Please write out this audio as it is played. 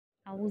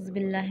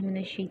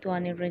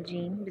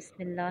Auzubillahiminash-shaytanir-rajeem.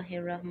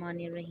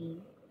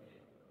 Bismillahir-Rahmanir-Rahim.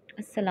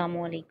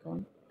 Assalamu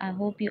alaikum. I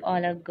hope you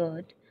all are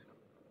good.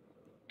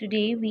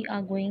 Today we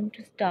are going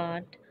to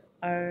start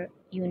our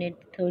unit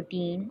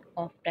 13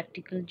 of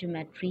practical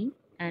geometry,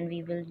 and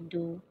we will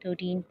do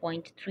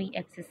 13.3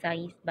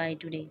 exercise by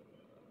today.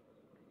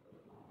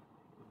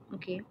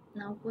 Okay,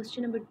 now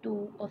question number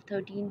 2 of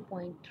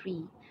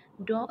 13.3.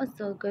 Draw a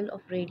circle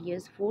of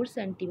radius 4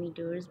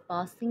 centimeters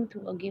passing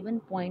through a given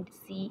point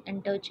C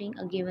and touching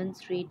a given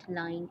straight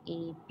line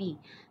AB.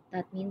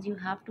 That means you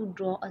have to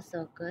draw a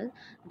circle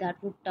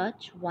that would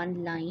touch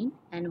one line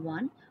and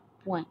one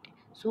point.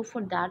 So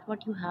for that,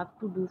 what you have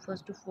to do,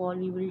 first of all,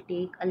 we will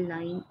take a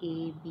line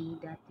AB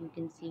that you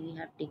can see we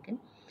have taken,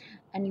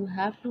 and you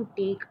have to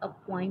take a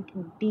point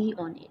D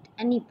on it,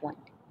 any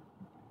point.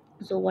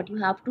 So what you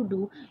have to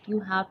do, you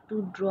have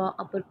to draw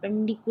a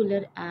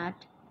perpendicular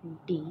at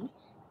D.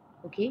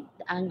 Okay,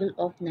 the angle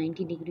of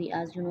 90 degree,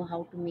 as you know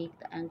how to make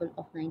the angle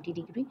of 90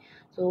 degree.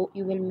 So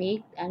you will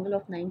make the angle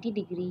of 90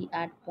 degree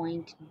at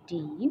point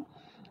D,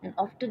 and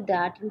after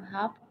that you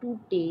have to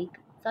take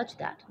such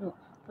that, no,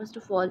 first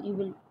of all you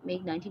will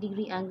make 90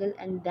 degree angle,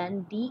 and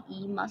then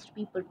DE must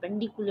be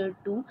perpendicular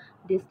to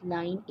this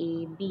line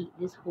AB.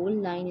 This whole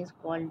line is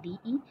called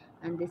DE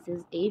and this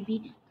is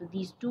AB, so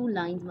these two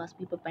lines must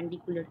be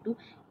perpendicular to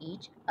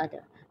each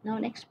other. Now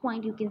next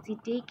point, you can see,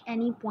 take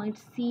any point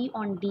C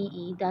on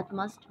DE that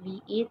must be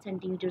 8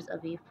 centimeters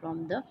away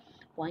from the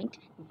point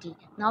D.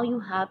 Now you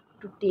have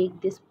to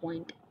take this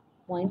point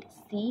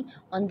C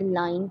on the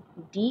line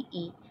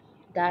DE.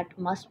 That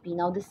must be,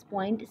 now this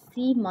point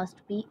C must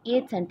be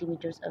 8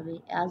 centimeters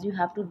away, as you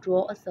have to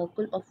draw a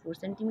circle of 4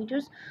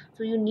 centimeters.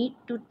 So you need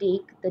to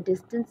take the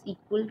distance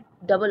equal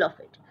double of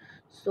it.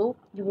 So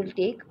you will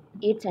take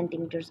 8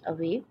 centimeters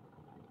away,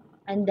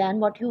 and then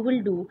what you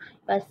will do,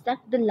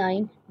 bisect the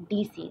line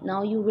DC.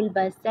 Now you will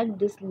bisect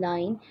this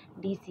line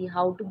DC.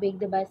 How to make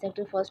the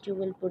bisector? First you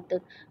will put the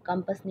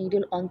compass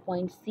needle on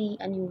point C,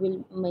 and you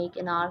will make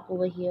an arc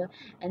over here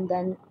and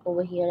then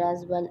over here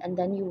as well, and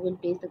then you will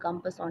place the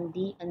compass on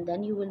D, and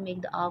then you will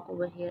make the arc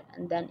over here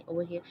and then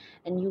over here,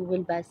 and you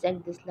will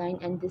bisect this line,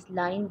 and this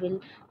line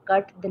will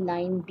cut the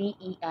line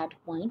DE at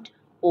point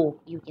O.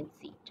 You can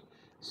see it.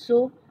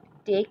 So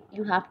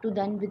you have to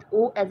then, with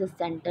O as a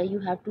center, you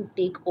have to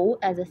take O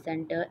as a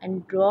center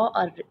and draw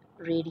a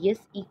radius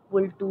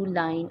equal to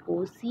line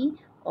OC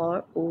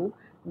or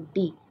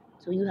OD.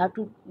 So you have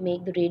to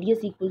make the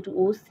radius equal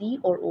to OC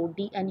or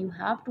OD, and you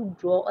have to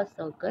draw a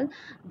circle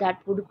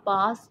that would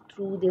pass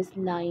through this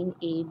line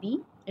AB.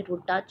 It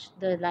would touch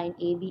the line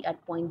AB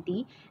at point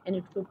D, and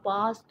it would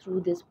pass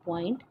through this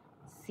point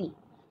C.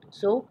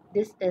 So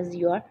this is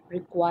your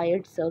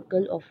required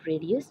circle of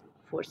radius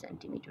 4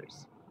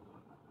 centimeters.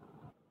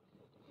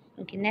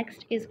 Okay,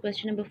 next is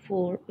question number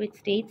 4, which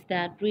states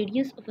that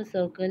radius of a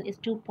circle is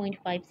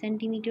 2.5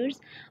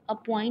 centimeters. A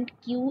point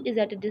Q is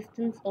at a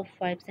distance of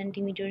 5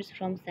 centimeters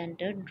from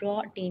center. Draw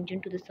a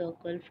tangent to the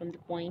circle from the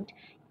point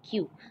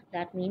Q.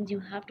 That means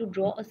you have to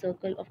draw a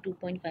circle of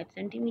 2.5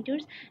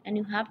 centimeters, and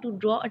you have to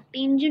draw a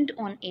tangent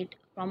on it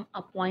from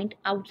a point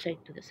outside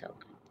to the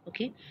circle.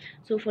 Okay,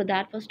 so for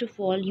that, first of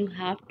all, you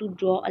have to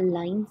draw a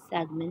line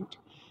segment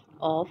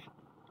of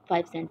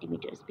 5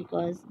 centimeters,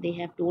 because they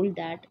have told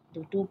that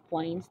the 2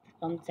 points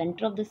from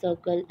center of the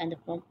circle and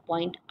the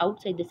point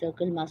outside the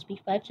circle must be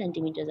 5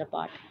 centimeters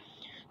apart.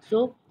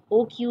 So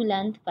OQ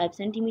length 5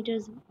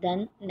 centimeters.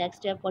 Then next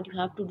step, what you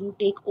have to do,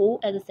 take O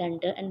as a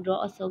center and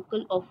draw a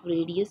circle of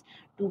radius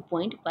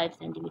 2.5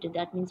 centimeters.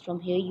 That means from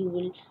here you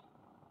will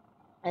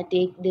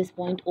take this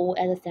point O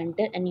as a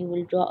center, and you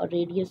will draw a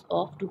radius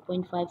of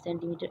 2.5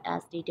 centimeter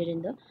as stated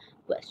in the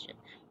question.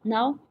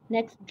 Now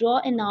next, draw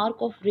an arc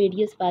of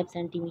radius 5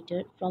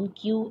 centimeter from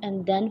Q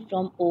and then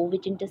from O,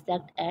 which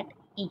intersect at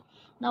E.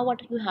 Now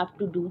what you have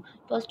to do,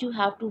 first you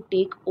have to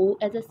take O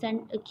as a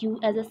Q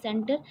as a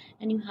center,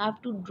 and you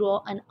have to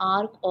draw an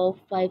arc of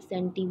 5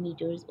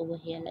 centimeters over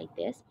here like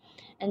this,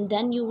 and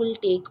then you will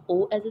take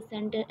O as a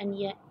center, and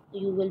you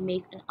will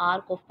make an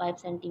arc of 5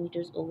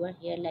 centimeters over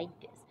here like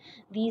this.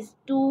 These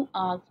two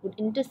arcs would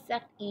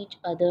intersect each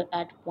other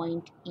at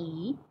point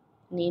E,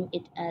 name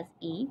it as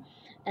E,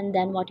 and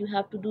then what you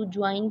have to do,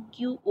 join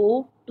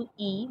QO to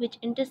E, which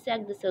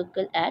intersect the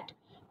circle at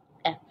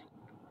F.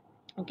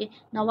 Okay,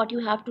 now what you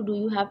have to do,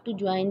 you have to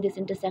join this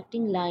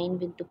intersecting line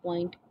with the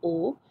point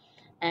O,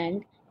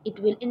 and it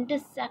will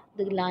intersect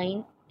the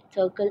line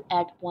circle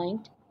at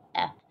point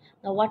F.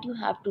 Now what you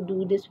have to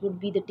do, this would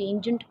be the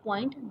tangent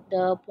point,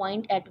 the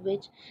point at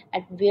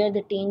where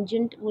the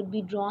tangent would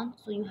be drawn.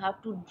 So you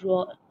have to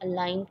draw a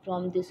line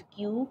from this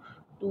Q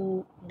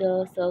to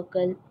the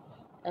circle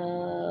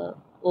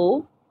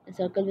O, a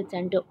circle with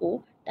center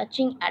O,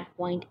 touching at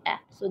point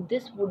F. So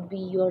this would be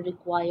your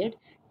required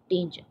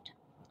tangent.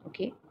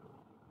 Okay,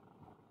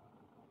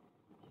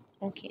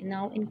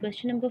 now in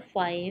question number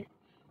 5,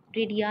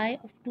 radii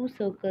of two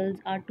circles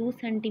are 2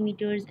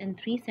 centimeters and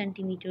 3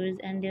 centimeters,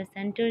 and their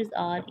centers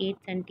are 8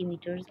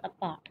 centimeters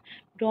apart.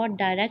 Draw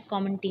direct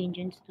common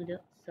tangents to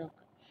the circle.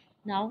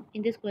 Now,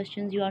 in these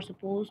questions, you are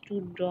supposed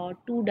to draw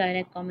two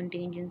direct common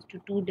tangents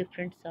to two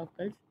different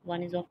circles.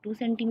 One is of 2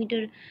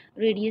 centimeter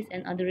radius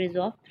and other is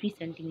of 3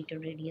 centimeter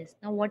radius.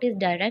 Now, what is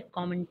direct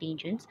common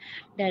tangents?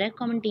 Direct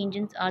common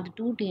tangents are the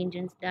two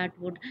tangents that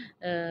would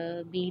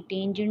be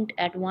tangent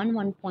at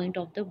one point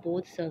of the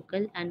both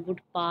circle and would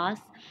pass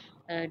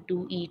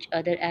to each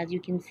other. As you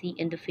can see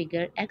in the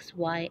figure,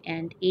 XY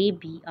and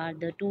AB are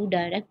the two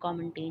direct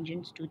common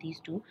tangents to these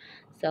two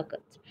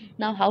circles.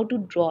 Now, how to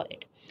draw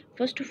it?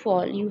 First of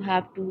all, you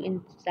have to,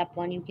 in step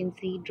 1, you can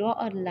see, draw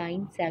a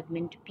line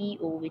segment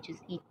PO which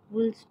is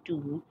equals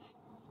to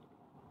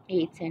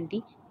 8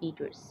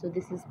 centimeters. So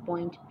this is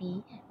point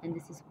P and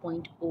this is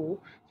point O.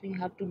 So you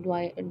have to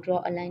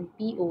draw a line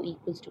PO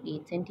equals to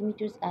 8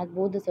 centimeters, as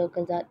both the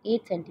circles are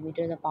 8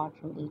 centimeters apart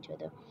from each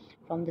other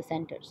from the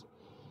centers.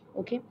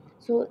 Okay,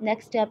 so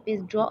next step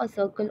is draw a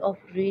circle of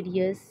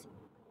radius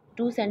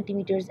 2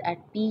 centimeters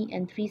at P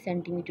and 3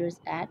 centimeters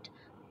at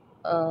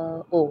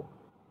O.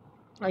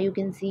 You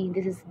can see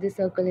this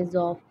circle is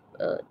of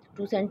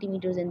 2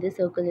 centimeters and this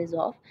circle is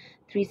of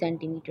 3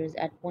 centimeters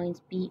at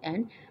points P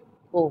and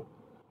O,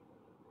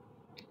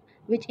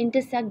 which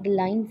intersect the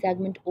line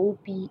segment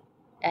OP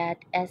at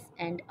S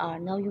and R.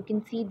 Now you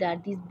can see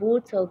that these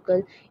both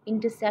circles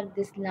intersect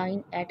this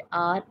line at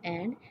R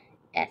and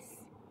S.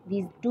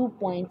 These 2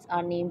 points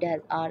are named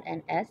as R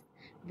and S,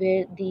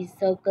 where these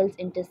circles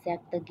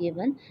intersect the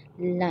given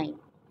line.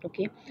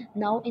 Okay,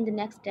 now in the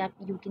next step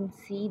you can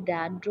see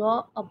that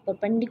draw a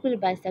perpendicular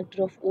bisector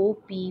of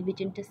OP which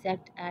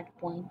intersect at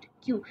point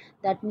Q.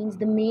 That means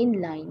the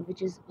main line,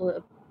 which is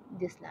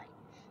this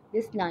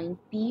line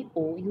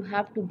PO, you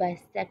have to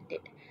bisect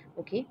it.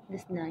 Okay,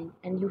 this line,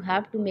 and you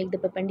have to make the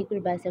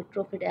perpendicular bisector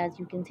of it. As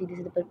you can see, this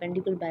is the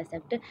perpendicular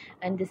bisector,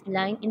 and this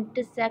line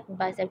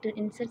bisector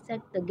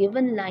intersect the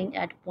given line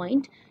at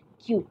point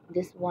Q.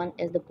 This one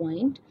is the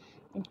point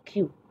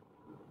Q.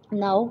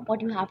 Now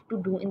what you have to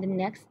do in the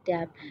next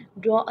step,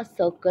 draw a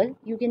circle.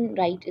 You can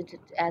write it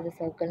as a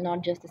circle,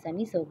 not just a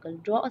semicircle.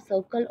 Draw a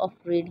circle of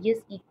radius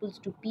equals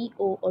to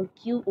PO or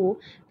QO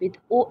with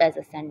O as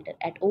a center.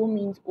 At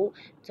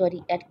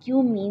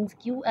Q means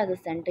Q as a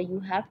center.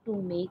 You have to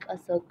make a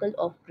circle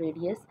of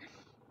radius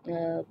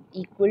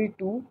equal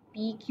to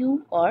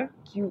PQ or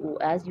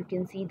QO. As you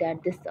can see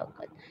that this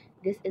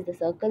is the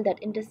circle that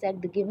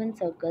intersect the given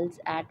circles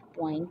at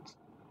point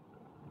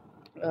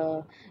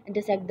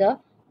intersect the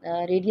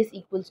radius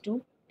equals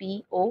to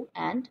PO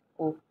and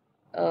O,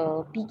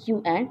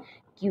 PQ and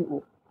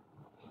QO.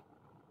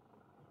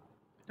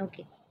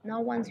 Okay, now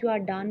once you are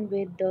done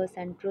with the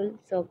central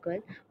circle,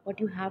 what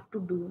you have to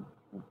do,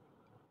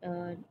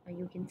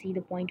 you can see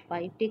the point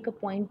 5. Take a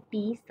point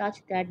T such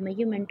that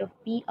measurement of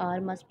PR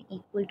must be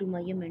equal to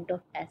measurement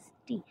of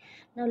ST.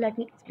 Now let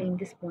me explain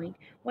this point.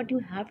 What you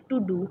have to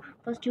do,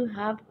 first you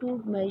have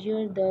to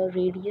measure the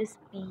radius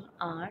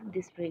PR,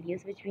 this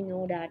radius which we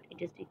know that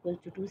it is equal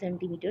to 2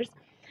 centimeters.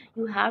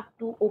 You have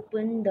to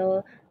open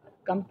the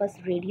compass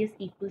radius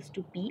equals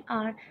to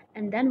PR,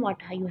 and then what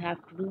you have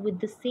to do with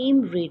the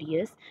same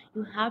radius,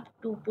 you have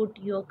to put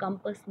your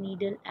compass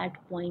needle at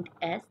point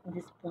S,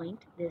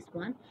 this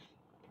one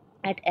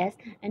at S,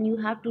 and you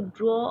have to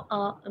draw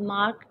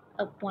mark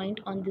a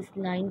point on this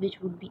line which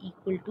would be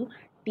equal to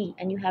T,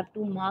 and you have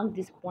to mark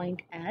this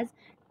point as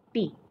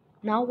T.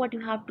 Now what you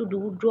have to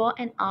do, draw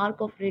an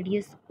arc of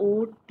radius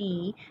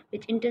OT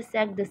which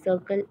intersect the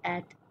circle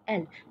at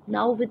L.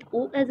 Now with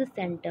O as a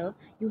center,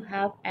 you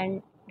have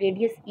an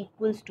radius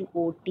equals to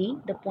OT,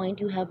 the point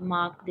you have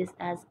marked this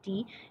as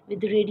T. With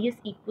the radius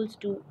equals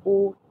to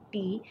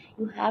OT,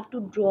 you have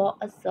to draw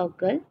a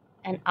circle,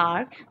 an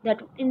arc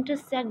that would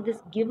intersect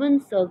this given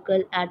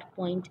circle at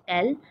point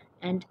L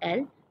and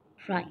L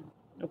prime.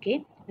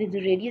 Okay, with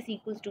the radius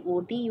equals to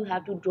OT, you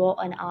have to draw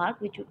an arc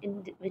which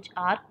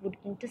arc would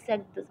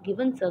intersect this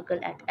given circle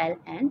at L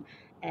and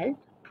L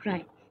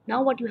prime.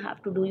 Now what you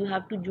have to do, you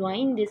have to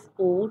join this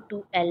O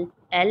to L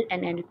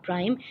and L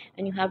prime,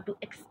 and you have to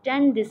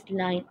extend this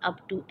line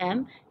up to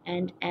M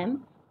and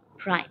M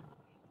prime.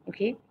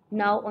 Okay,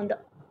 now on the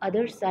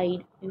other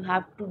side you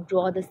have to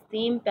draw the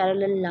same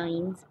parallel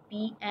lines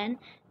PN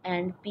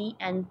and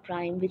PN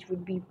prime, which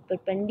would be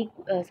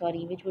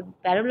which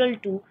would parallel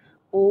to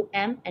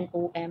OM and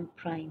OM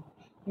prime.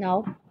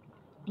 Now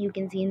you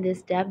can see in this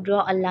step,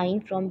 draw a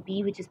line from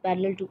P which is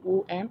parallel to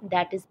OM,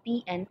 that is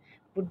PN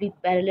would be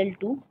parallel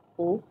to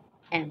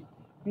OM.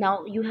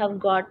 Now you have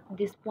got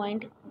this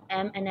point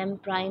M and M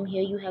prime,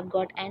 here you have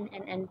got N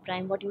and N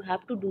prime. What you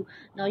have to do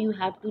now, you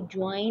have to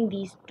join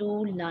these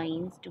two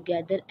lines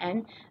together,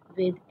 N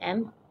with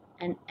M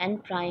and N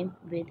prime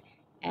with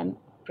M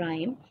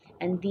prime,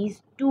 and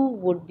these two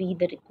would be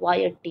the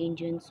required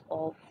tangents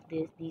of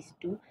these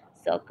two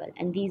circle,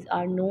 and these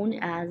are known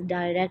as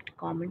direct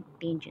common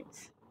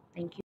tangents.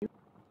 Thank you.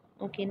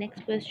 Okay,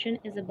 next question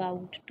is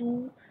about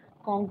two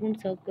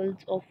congruent circles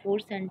of 4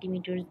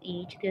 centimeters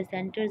each. Their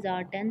centers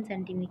are 10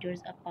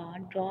 centimeters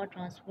apart. Draw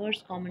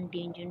transverse common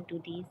tangent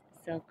to these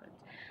circles.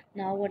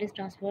 Now, what is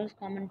transverse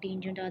common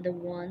tangent? Are the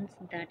ones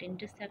that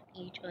intersect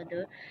each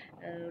other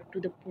to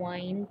the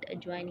point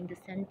joining the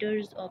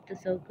centers of the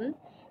circle.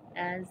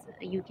 as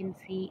you can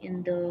see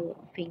in the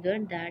figure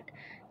that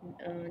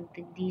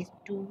these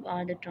two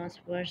are the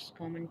transverse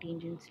common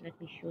tangents. Let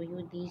me show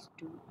you these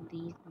two,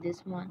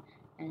 this one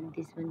and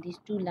this one. These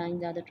two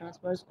lines are the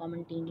transverse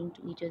common tangent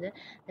to each other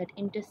that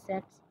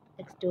intersects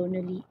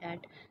externally at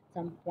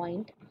some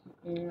point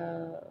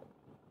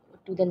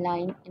to the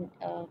line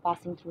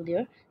passing through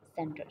their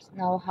centers.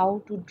 Now,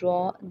 how to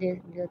draw the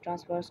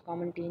transverse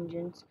common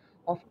tangents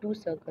of two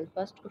circles?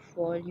 First of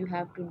all, you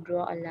have to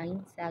draw a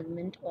line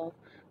segment of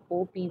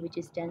OP, which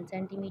is 10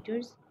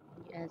 centimeters.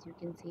 As you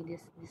can see,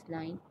 this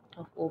line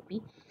of OP,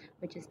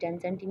 which is 10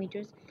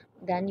 centimeters.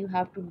 Then you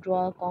have to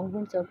draw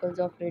congruent circles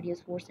of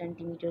radius 4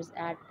 centimeters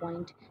at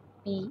point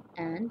P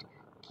and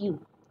Q.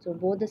 So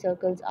both the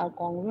circles are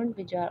congruent,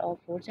 which are of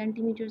 4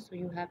 centimeters. So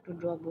you have to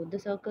draw both the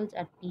circles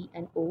at P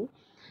and O,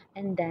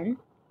 and then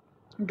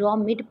draw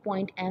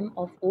midpoint M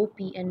of OP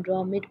and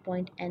draw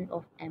midpoint N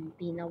of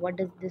MP. Now, what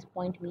does this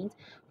point means?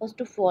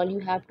 First of all, you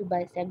have to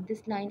bisect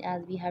this line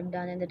as we have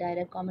done in the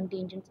direct common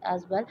tangents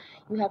as well.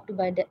 You have to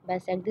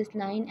bisect this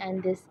line,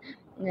 and this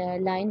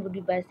line would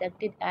be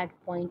bisected at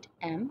point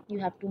M. You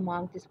have to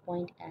mark this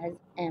point as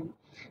M.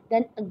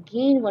 Then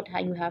again, what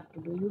you have to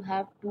do? You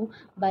have to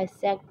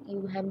bisect.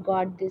 You have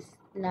got this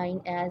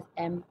line as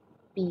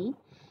MP,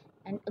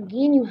 and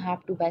again you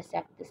have to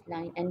bisect this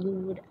line, and you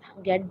would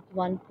get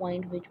one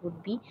point which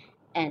would be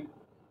N.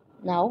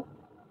 Now,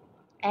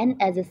 N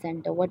as a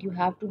center, what you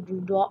have to do,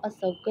 draw a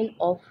circle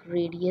of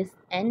radius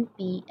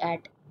NP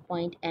at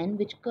point N,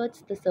 which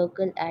cuts the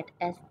circle at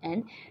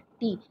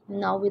SNT.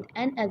 Now, with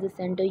N as a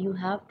center, you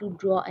have to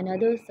draw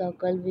another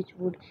circle which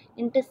would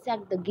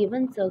intersect the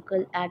given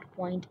circle at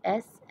point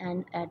S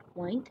and at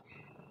point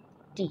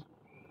T.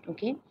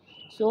 Okay,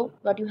 so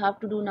what you have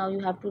to do now, you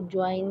have to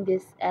join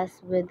this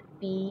S with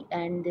P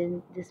and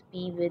then this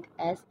P with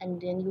S, and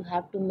then you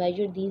have to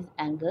measure these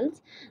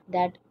angles,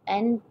 that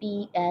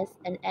NPS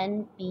and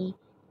NPT.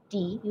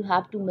 You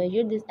have to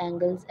measure these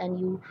angles, and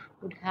you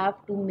would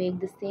have to make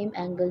the same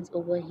angles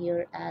over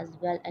here as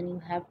well, and you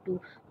have to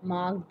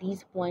mark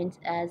these points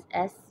as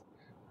S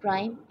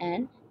prime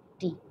and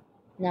T.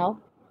 Now,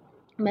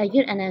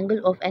 measure an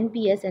angle of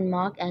NPS and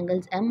mark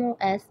angles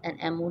MOS and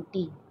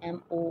MOT.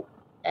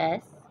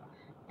 MOS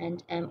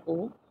and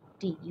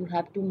MOT. You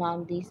have to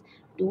mark these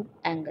two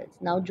angles.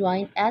 Now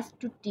join S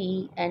to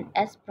T and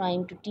S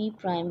prime to T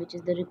prime, which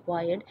is the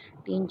required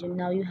tangent.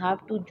 Now you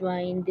have to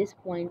join this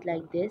point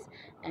like this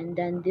and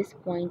then this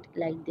point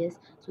like this.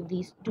 So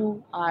these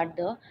two are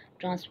the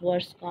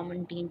transverse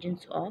common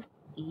tangents of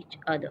each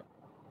other.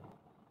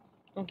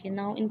 Okay,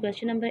 now in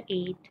question number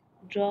 8,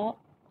 draw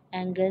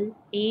angle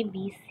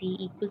ABC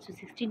equals to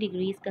 60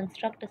 degrees.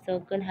 Construct a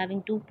circle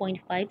having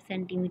 2.5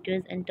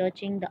 centimeters and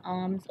touching the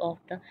arms of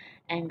the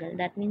angle.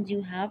 That means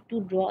you have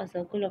to draw a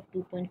circle of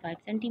 2.5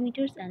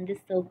 centimeters, and this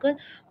circle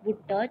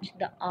would touch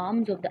the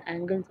arms of the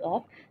angles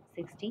of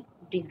 60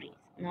 degrees.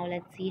 Now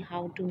let's see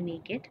how to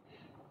make it.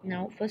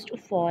 Now, first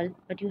of all,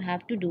 what you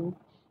have to do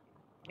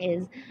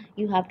is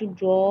you have to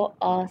draw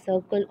a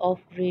circle of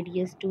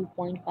radius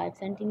 2.5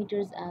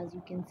 centimeters. As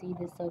you can see,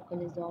 this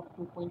circle is of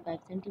 2.5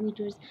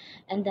 centimeters,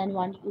 and then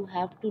what you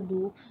have to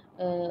do,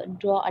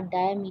 draw a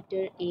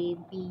diameter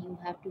AB. You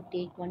have to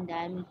take one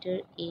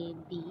diameter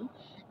AB,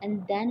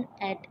 and then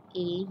at A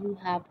you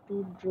have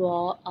to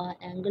draw an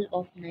angle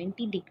of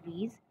 90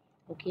 degrees.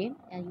 Okay,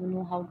 and you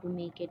know how to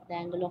make it, the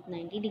angle of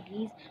 90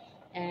 degrees.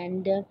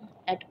 And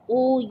at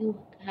O you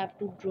have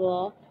to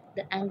draw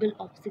the angle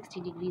of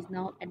 60 degrees.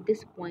 Now at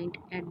this point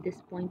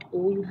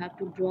O, you have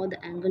to draw the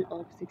angle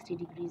of 60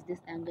 degrees. This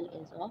angle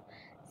is of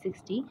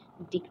 60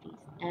 degrees,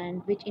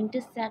 and which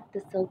intersect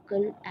the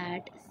circle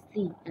at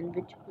C, and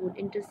which would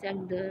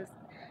intersect the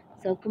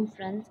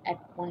circumference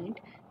at point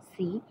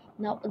C.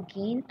 Now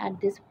again at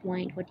this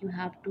point, what you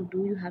have to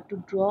do, you have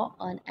to draw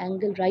an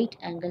angle, right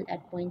angle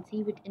at point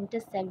C, which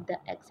intersect the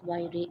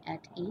XY ray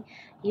at E.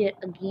 Here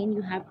again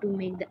you have to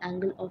make the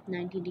angle of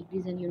 90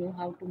 degrees, and you know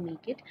how to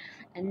make it.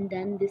 And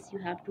then this, you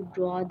have to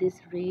draw this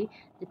ray,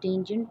 the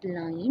tangent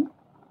line,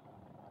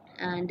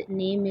 and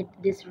name it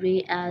this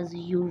ray as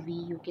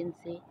UV. You can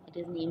say it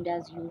is named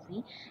as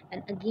UV.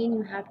 And again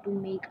you have to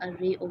make a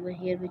ray over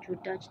here which will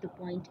touch the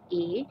point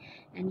A,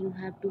 and you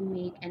have to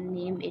make and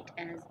name it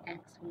as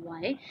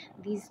XY.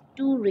 These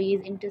two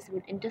rays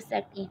would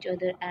intersect each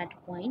other at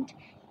point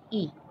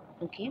E.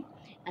 Okay,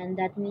 and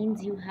that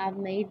means you have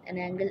made an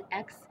angle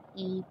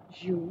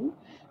XEU,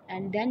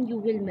 and then you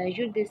will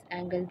measure this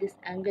angle. This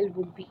angle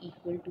would be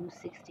equal to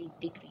 60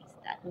 degrees.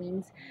 That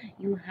means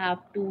you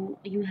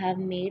have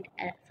made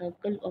a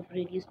circle of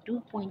radius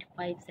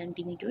 2.5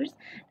 centimeters,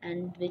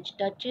 and which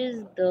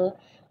touches the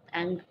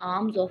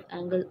arms of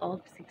angle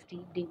of 60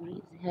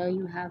 degrees. Here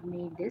you have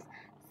made this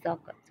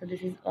circle. So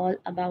this is all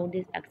about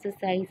this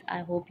exercise. I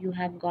hope you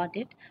have got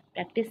it.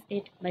 Practice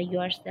it by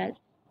yourself.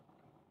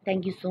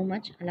 Thank you so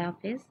much. Allah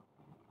Hafiz.